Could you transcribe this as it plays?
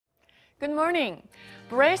Good morning.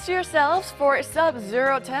 Brace yourselves for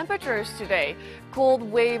sub-zero temperatures today. Cold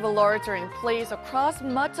wave alerts are in place across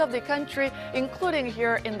much of the country, including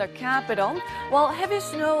here in the capital, while heavy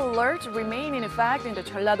snow alerts remain in effect in the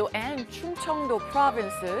Jeolla-do and Chungcheong-do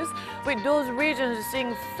Provinces, with those regions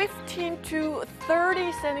seeing 15 to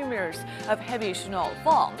 30 centimeters of heavy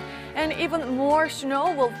snowfall. And even more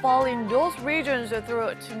snow will fall in those regions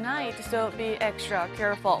through tonight, so be extra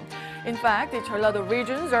careful. In fact, the Jeolla-do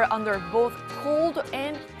regions are under both cold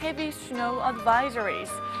and heavy snow advisories.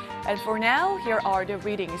 And for now, here are the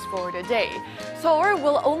readings for the day. Seoul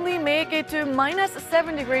will only make it to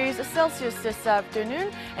 -7 degrees Celsius this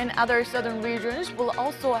afternoon, and other southern regions will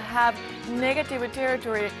also have negative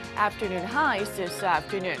territory afternoon highs this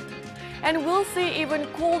afternoon. And we'll see even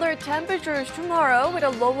colder temperatures tomorrow with a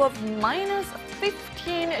low of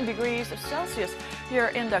 -15 degrees Celsius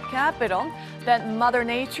here in the capital. That Mother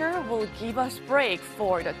Nature will give us break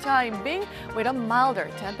for the time being with a milder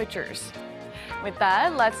temperatures. With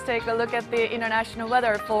that, let's take a look at the international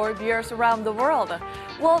weather for viewers around the world.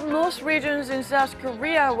 Well, most regions in South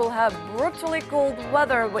Korea will have brutally cold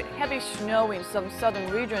weather with heavy snow in some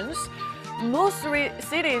southern regions. Most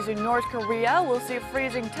cities in North Korea will see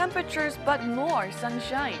freezing temperatures but more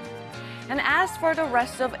sunshine. And as for the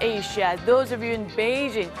rest of Asia, those of you in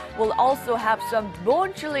Beijing will also have some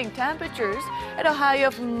bone-chilling temperatures at a high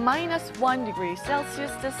of -1 degree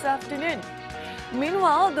Celsius this afternoon.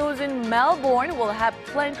 Meanwhile, those in Melbourne will have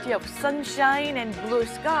plenty of sunshine and blue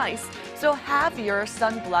skies, so have your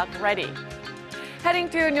sunblock ready. Heading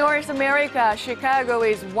to North America, Chicago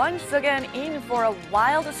is once again in for a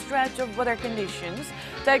wild stretch of weather conditions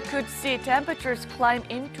that could see temperatures climb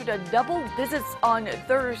into the double digits on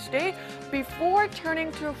Thursday before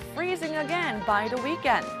turning to freezing again by the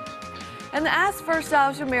weekend. And as for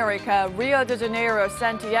South America, Rio de Janeiro,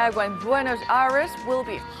 Santiago, and Buenos Aires will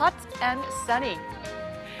be hot and sunny.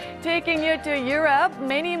 Taking you to Europe,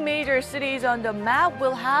 many major cities on the map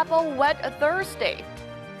will have a wet Thursday.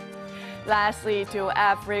 Lastly, to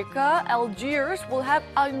Africa, Algiers will have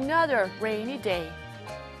another rainy day.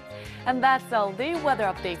 And that's all the weather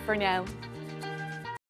update for now.